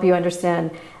 to help you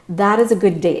understand that is a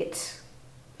good date.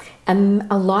 And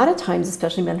a lot of times,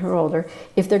 especially men who are older,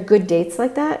 if they're good dates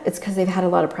like that, it's because they've had a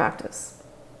lot of practice.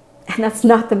 And that's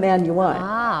not the man you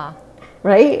want.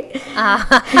 Right?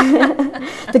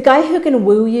 The guy who can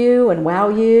woo you and wow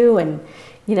you, and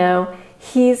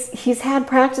he's had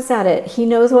practice at it. He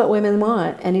knows what women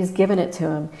want, and he's given it to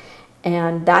them.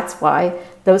 And that's why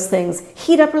those things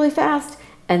heat up really fast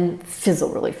and fizzle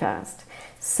really fast.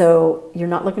 So you're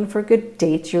not looking for a good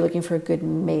date, you're looking for a good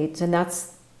mate. And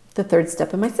that's the third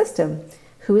step in my system.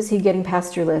 Who is he getting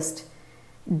past your list?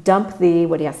 Dump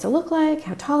what he has to look like,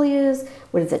 how tall he is,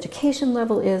 what his education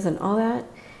level is, and all that.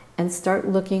 And start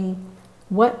looking,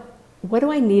 what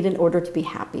do I need in order to be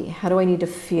happy? How do I need to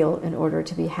feel in order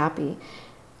to be happy?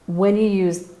 When you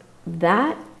use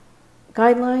that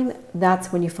guideline,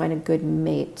 that's when you find a good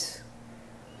mate.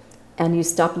 And you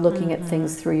stop looking at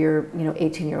things through your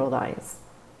 18-year-old eyes.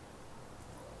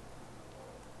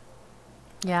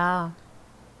 Yeah.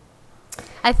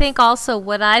 I think also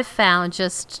what I've found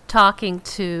just talking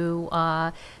to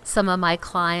some of my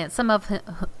clients, some of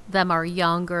them are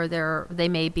younger, they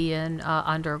may be in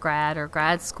undergrad or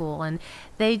grad school, and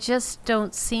they just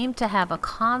don't seem to have a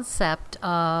concept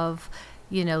of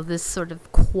this sort of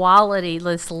quality,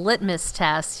 this litmus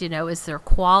test, is there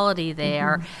quality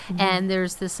there? And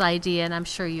there's this idea, and I'm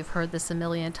sure you've heard this a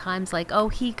million times, like, oh,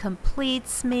 he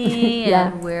completes me,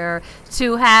 Yeah. and we're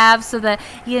to have, so that,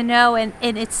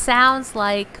 and it sounds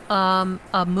like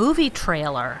a movie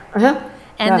trailer. Uh-huh.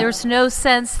 And there's no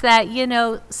sense that,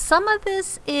 some of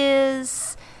this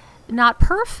is not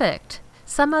perfect.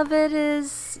 Some of it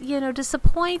is,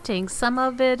 disappointing. Some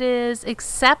of it is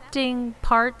accepting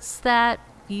parts that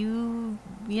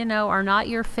are not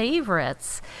your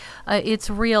favorites. It's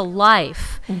real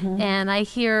life. And I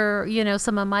hear,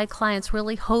 some of my clients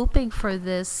really hoping for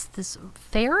this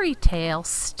fairy tale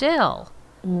still.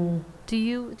 Do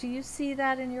you see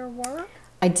that in your work?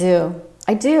 I do.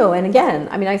 And again,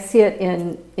 I see it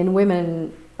in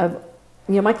women of,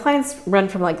 my clients run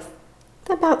from like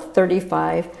about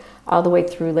 35 all the way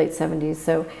through late 70s.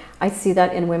 So I see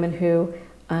that in women who,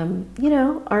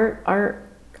 are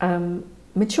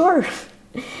mature,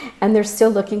 and they're still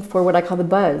looking for what I call the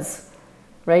buzz,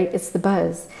 right? It's the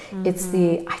buzz. It's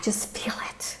I just feel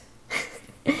it.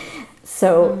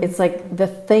 So it's like the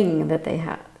thing that they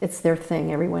have. It's their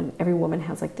thing. Every woman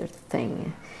has like their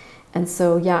thing. And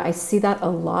so, yeah, I see that a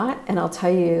lot. And I'll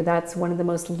tell you, that's one of the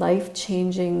most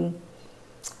life-changing,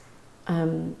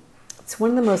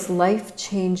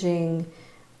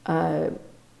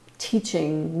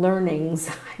 teaching, learnings,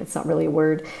 it's not really a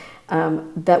word,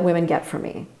 that women get from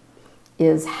me,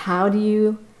 is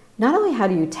not only how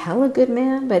do you tell a good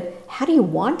man, but how do you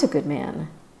want a good man?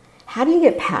 How do you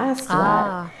get past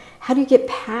that? How do you get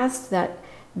past that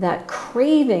that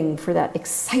craving for that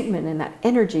excitement and that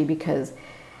energy, because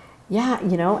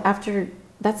after,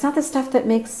 that's not the stuff that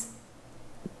makes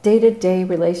day-to-day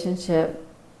relationship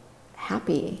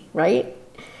happy, right?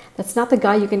 That's not the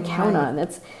guy you can count on.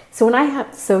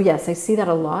 Yes, I see that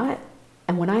a lot.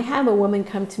 And when I have a woman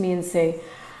come to me and say,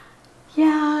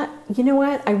 yeah, you know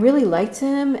what, I really liked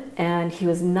him and he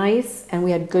was nice and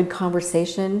we had good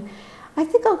conversation, I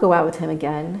think I'll go out with him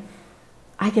again,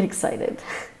 I get excited.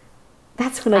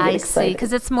 That's when I get excited. I see,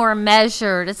 because it's more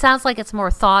measured. It sounds like it's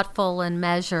more thoughtful and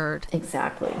measured.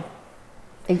 Exactly.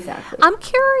 I'm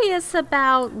curious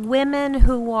about women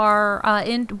who are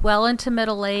into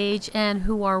middle age and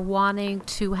who are wanting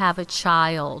to have a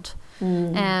child,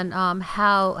 and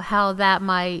how that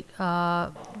might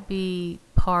be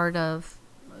part of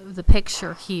the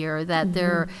picture here. That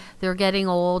they're getting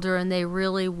older and they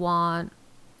really want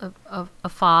a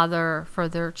father for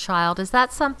their child. Is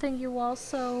that something you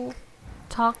also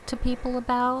talk to people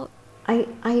about?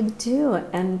 I do,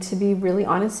 and to be really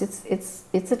honest, it's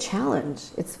a challenge.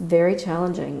 It's very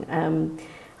challenging.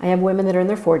 I have women that are in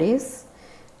their 40s,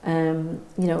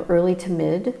 early to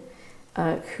mid,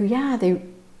 who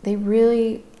they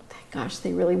really, gosh,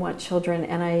 they really want children.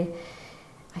 And I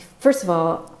first of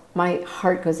all, my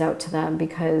heart goes out to them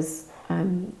because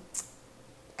the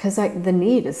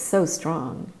need is so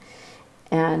strong,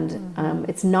 and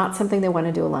it's not something they want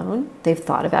to do alone. They've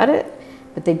thought about it,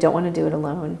 but they don't want to do it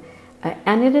alone.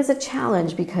 And it is a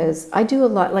challenge because I do a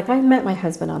lot, like I met my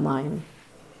husband online,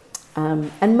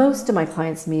 and most of my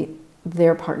clients meet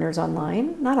their partners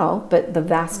online, not all, but the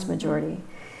vast majority.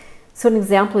 So an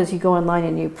example is you go online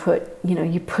and you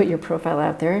put your profile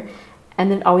out there,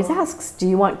 and it always asks, do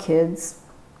you want kids?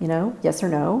 Yes or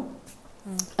no?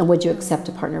 And would you accept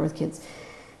a partner with kids?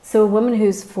 So a woman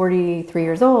who's 43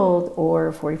 years old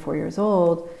or 44 years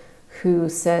old who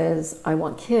says, I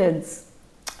want kids,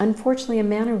 unfortunately, a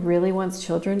man who really wants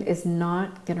children is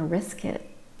not going to risk it.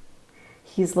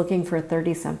 He's looking for a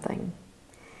 30-something.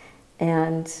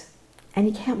 And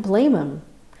you can't blame him.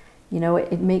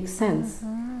 It makes sense.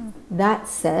 That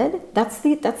said, that's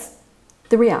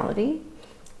the reality.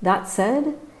 That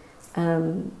said,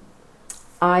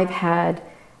 I've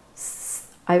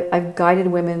guided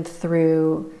women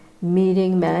through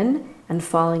meeting men and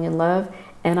falling in love,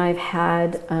 and I've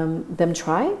had them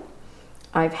try.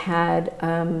 I've had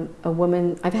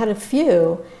I've had a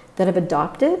few that have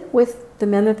adopted with the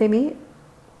men that they meet.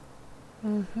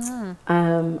 And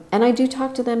I do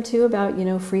talk to them too about,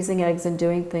 freezing eggs and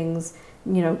doing things,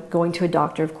 going to a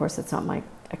doctor. Of course, that's not my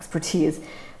expertise,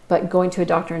 but going to a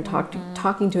doctor and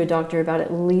talking to a doctor about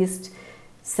at least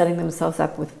setting themselves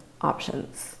up with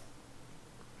options.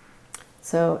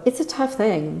 So it's a tough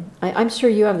thing. I'm sure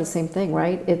you have the same thing,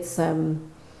 right? It's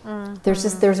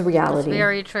there's a reality. It's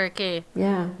very tricky.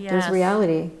 Yeah, yes. There's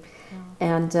reality.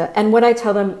 And what I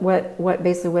tell them, what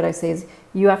I say is,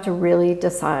 you have to really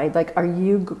decide, like, are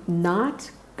you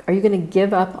going to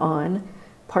give up on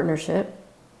partnership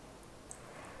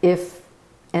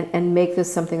and make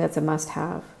this something that's a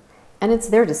must-have? And it's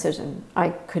their decision. I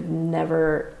could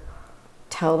never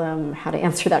tell them how to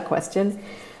answer that question,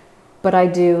 but I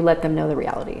do let them know the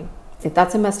reality. If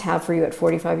that's a must-have for you at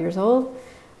 45 years old,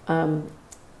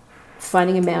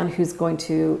 finding a man who's going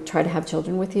to try to have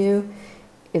children with you,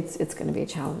 it's going to be a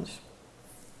challenge.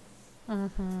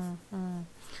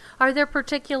 Are there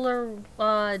particular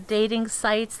dating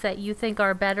sites that you think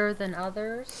are better than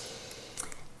others?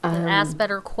 That ask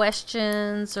better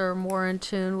questions or more in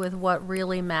tune with what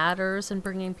really matters in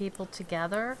bringing people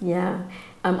together? Yeah.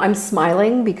 I'm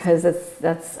smiling because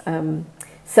that's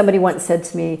somebody once said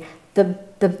to me,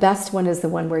 the best one is the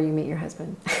one where you meet your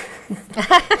husband.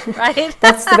 Right?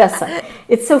 That's the best side.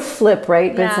 It's so flip,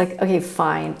 right? But it's like, okay,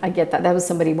 fine, I get that. That was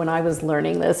somebody when I was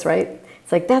learning this, right?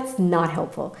 It's like, that's not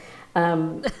helpful.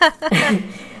 There's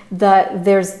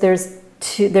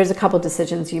a couple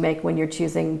decisions you make when you're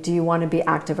choosing, do you want to be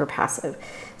active or passive?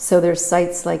 So there's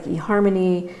sites like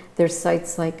eHarmony, there's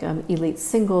sites like Elite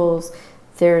Singles,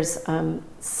 there's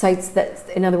sites that,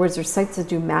 in other words, there's sites that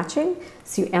do matching.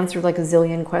 So you answer like a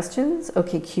zillion questions.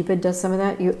 Okay, Cupid does some of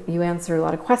that. You answer a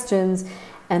lot of questions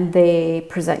and they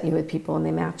present you with people and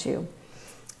they match you.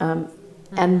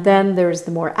 And then there's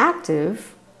the more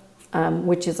active,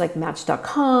 which is like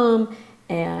Match.com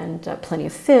and Plenty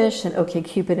of Fish and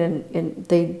OkCupid, and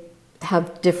they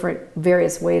have different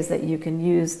various ways that you can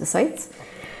use the sites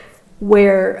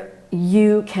where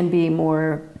you can be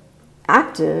more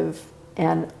active.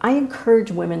 And I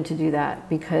encourage women to do that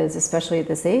because, especially at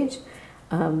this age,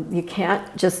 you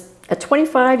can't just, at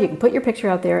 25, you can put your picture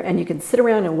out there and you can sit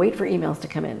around and wait for emails to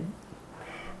come in.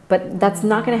 But that's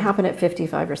not going to happen at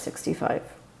 55 or 65.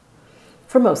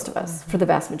 for most of us, for the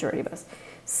vast majority of us.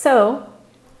 So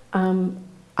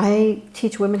I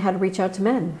teach women how to reach out to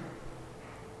men.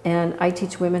 And I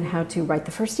teach women how to write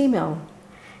the first email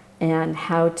and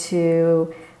how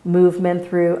to move men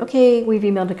through, okay, we've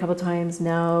emailed a couple times,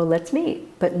 now let's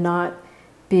meet, but not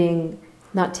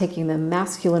taking the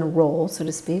masculine role, so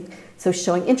to speak. So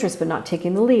showing interest, but not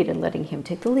taking the lead and letting him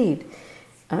take the lead.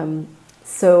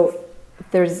 So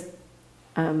there's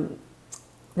a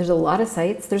lot of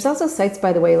sites. There's also sites,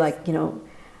 by the way, like,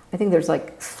 I think there's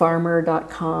like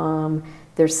farmer.com.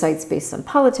 There's sites based on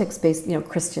politics, based,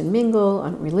 Christian Mingle,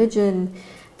 on religion.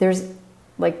 There's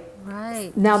like,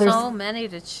 right. Now there's so many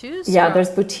to choose from. from. There's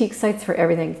boutique sites for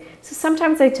everything. So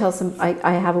sometimes I tell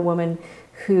I have a woman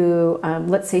who,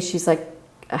 let's say she's like,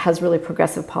 has really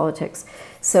progressive politics.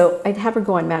 So I'd have her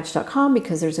go on Match.com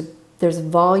because there's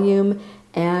volume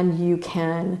and you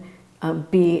can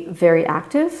be very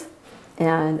active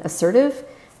and assertive,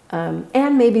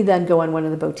 and maybe then go on one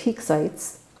of the boutique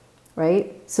sites,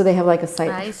 right? So they have like a site.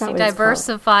 Nice. You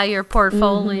diversify your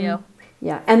portfolio. Mm-hmm.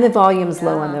 Yeah, and the volume's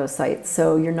low on those sites,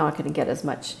 so you're not going to get as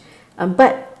much.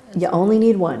 But you only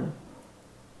need one.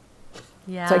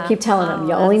 Yeah. So I keep telling them,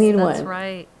 you only need one. That's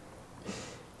right.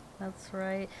 That's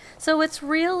right. So it's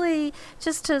really,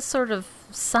 just to sort of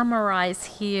summarize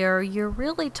here, you're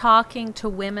really talking to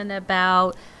women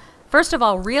about, first of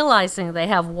all, realizing they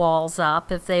have walls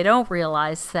up if they don't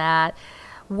realize that,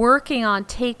 working on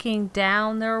taking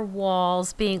down their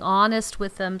walls, being honest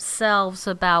with themselves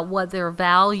about what their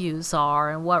values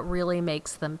are and what really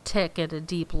makes them tick at a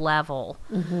deep level.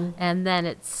 Mm-hmm. And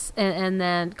then and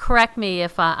then correct me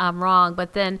if I'm wrong,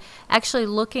 but then actually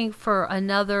looking for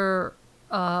another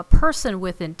person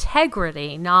with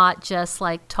integrity, not just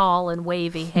like tall and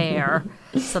wavy hair,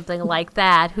 something like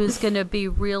that, who's going to be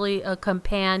really a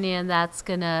companion that's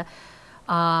going to,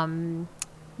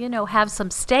 have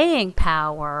some staying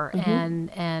power, mm-hmm.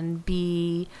 and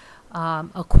be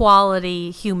a quality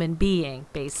human being,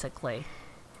 basically.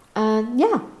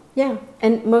 Yeah.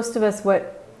 And most of us,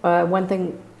 one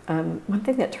thing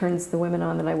that turns the women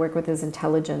on that I work with is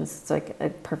intelligence. It's like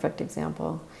a perfect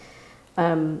example.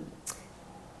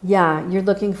 You're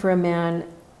looking for a man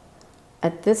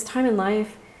at this time in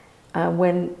life,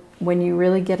 when you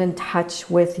really get in touch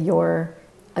with your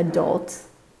adult.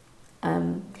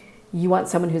 You want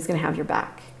someone who's going to have your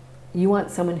back. You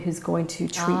want someone who's going to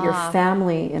treat your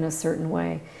family in a certain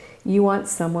way. You want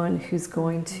someone who's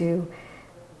going to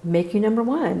make you number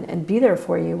one and be there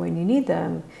for you when you need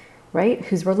them, right?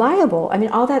 Who's reliable. I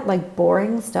mean, all that like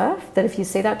boring stuff that if you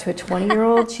say that to a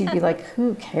 20-year-old, she'd be like,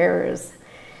 who cares?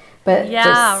 But for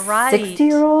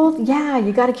 60-year-old,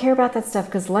 you got to care about that stuff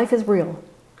because life is real.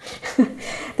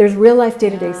 There's real life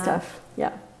day-to-day stuff.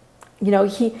 Yeah. You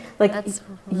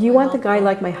want the guy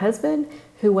like my husband,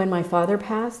 who when my father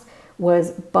passed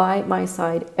was by my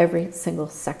side every single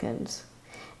second.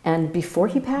 And before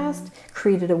he passed,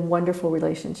 created a wonderful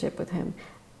relationship with him.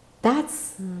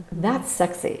 That's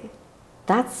sexy.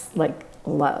 That's like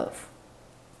love.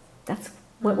 That's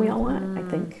what we all want, I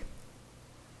think.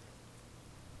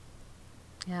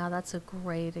 Yeah, that's a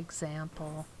great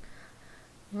example.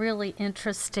 Really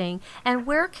interesting. And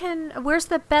where's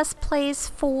the best place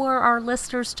for our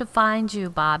listeners to find you,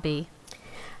 Bobbi?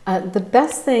 The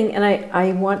best thing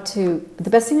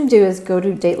to do is go to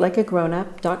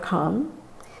datelikeagrownup.com.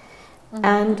 Mm-hmm.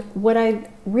 And what I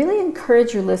really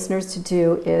encourage your listeners to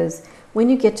do is when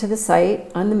you get to the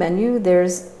site, on the menu,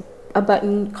 there's a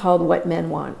button called What Men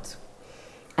Want.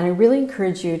 And I really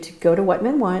encourage you to go to What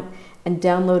Men Want and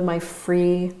download my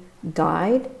free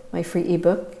guide, my free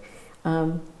ebook.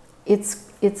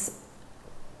 It's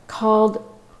called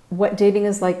What Dating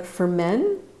is Like for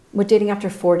Men, What Dating After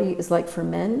 40 is Like for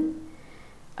Men.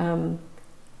 And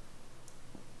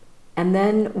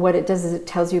then what it does is it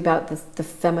tells you about the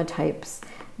fematypes.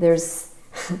 There's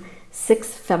 6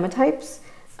 fematypes,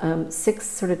 6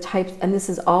 sort of types, and this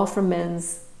is all from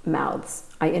men's mouths.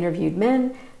 I interviewed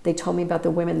men, they told me about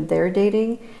the women they're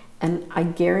dating, and I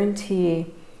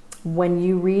guarantee when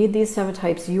you read these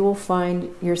fematypes, you will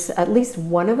find at least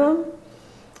one of them,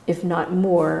 if not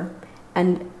more.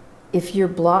 And if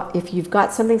you've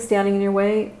got something standing in your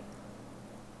way,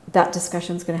 that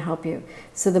discussion is going to help you.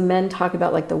 So the men talk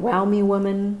about like the wow me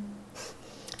woman.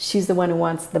 She's the one who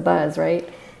wants the buzz, right?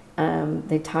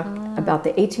 They talk about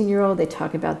the 18-year-old. They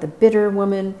talk about the bitter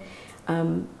woman.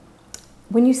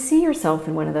 When you see yourself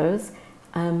in one of those,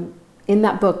 in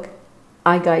that book,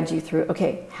 I guide you through,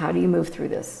 okay, how do you move through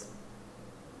this?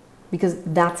 Because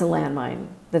that's a landmine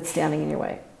that's standing in your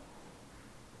way.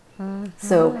 Mm-hmm.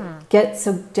 So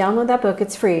download that book,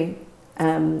 it's free.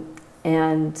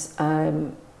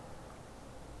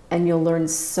 and you'll learn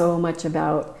so much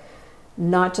about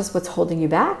not just what's holding you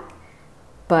back,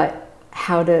 but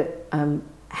how to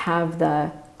have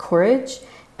the courage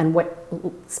and what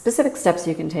specific steps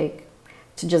you can take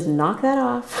to just knock that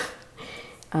off,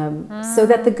 so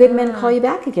that the good men call you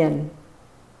back again,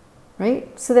 right?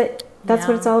 So that's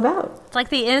what it's all about. It's like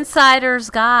the insider's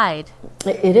guide.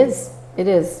 It is, and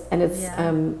it's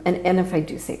and if I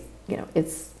do say,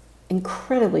 it's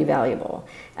incredibly valuable,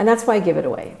 and that's why I give it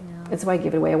away. That's why I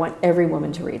give it away. I want every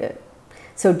woman to read it.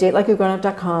 So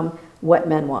datelikeagrownup.com, What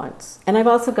Men Want, and I've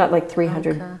also got like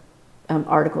 300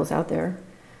 articles out there.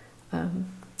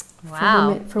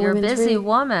 Wow, you're a busy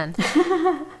woman.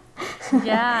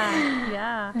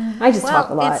 Yeah. I just talk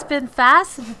a lot. It's been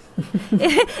fascinating.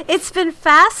 It's been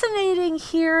fascinating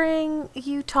hearing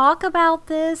you talk about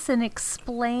this and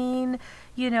explain,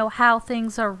 how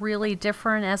things are really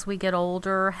different as we get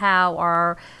older, how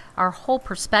our whole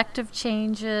perspective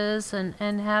changes,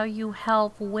 and how you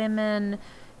help women,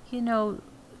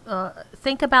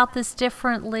 think about this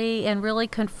differently and really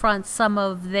confront some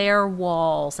of their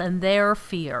walls and their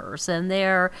fears and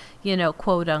their,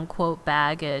 quote unquote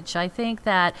baggage. I think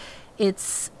that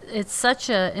it's such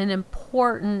an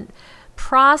important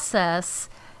process,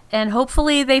 and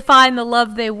hopefully they find the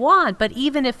love they want. But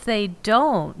even if they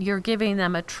don't, you're giving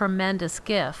them a tremendous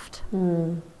gift.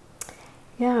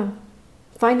 Yeah.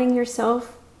 Finding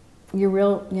yourself, your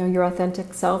real, your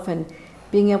authentic self, and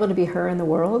being able to be her in the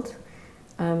world.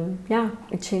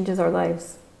 It changes our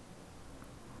lives.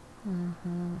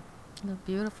 A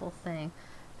beautiful thing.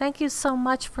 Thank you so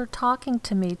much for talking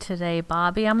to me today,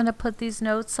 Bobbi. I'm going to put these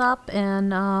notes up,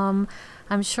 and I'm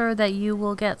sure that you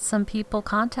will get some people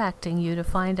contacting you to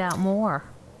find out more.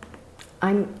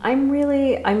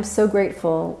 I'm so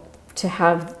grateful to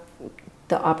have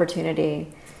the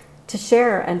opportunity to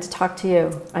share and to talk to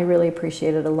you. I really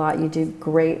appreciate it a lot. You do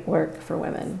great work for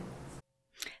women.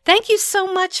 Thank you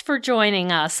so much for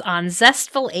joining us on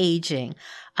Zestful Aging.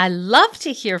 I love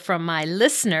to hear from my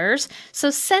listeners,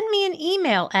 so send me an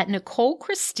email at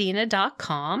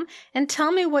NicoleChristina.com and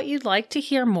tell me what you'd like to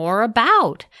hear more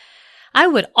about. I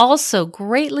would also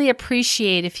greatly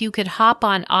appreciate if you could hop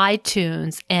on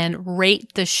iTunes and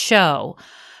rate the show.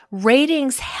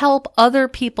 Ratings help other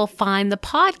people find the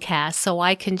podcast so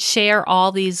I can share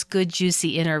all these good,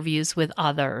 juicy interviews with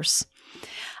others.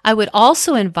 I would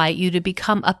also invite you to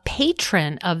become a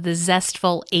patron of the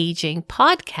Zestful Aging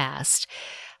podcast.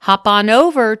 Hop on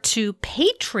over to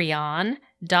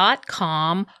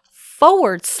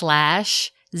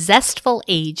patreon.com/Zestful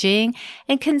Aging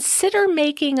and consider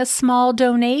making a small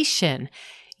donation.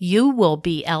 You will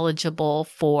be eligible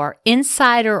for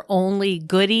insider-only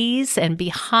goodies and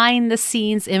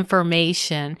behind-the-scenes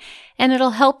information, and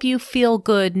it'll help you feel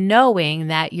good knowing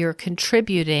that you're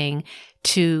contributing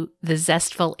to the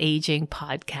Zestful Aging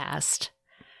podcast.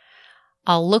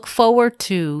 I'll look forward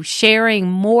to sharing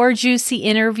more juicy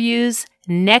interviews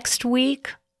next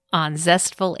week on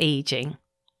Zestful Aging.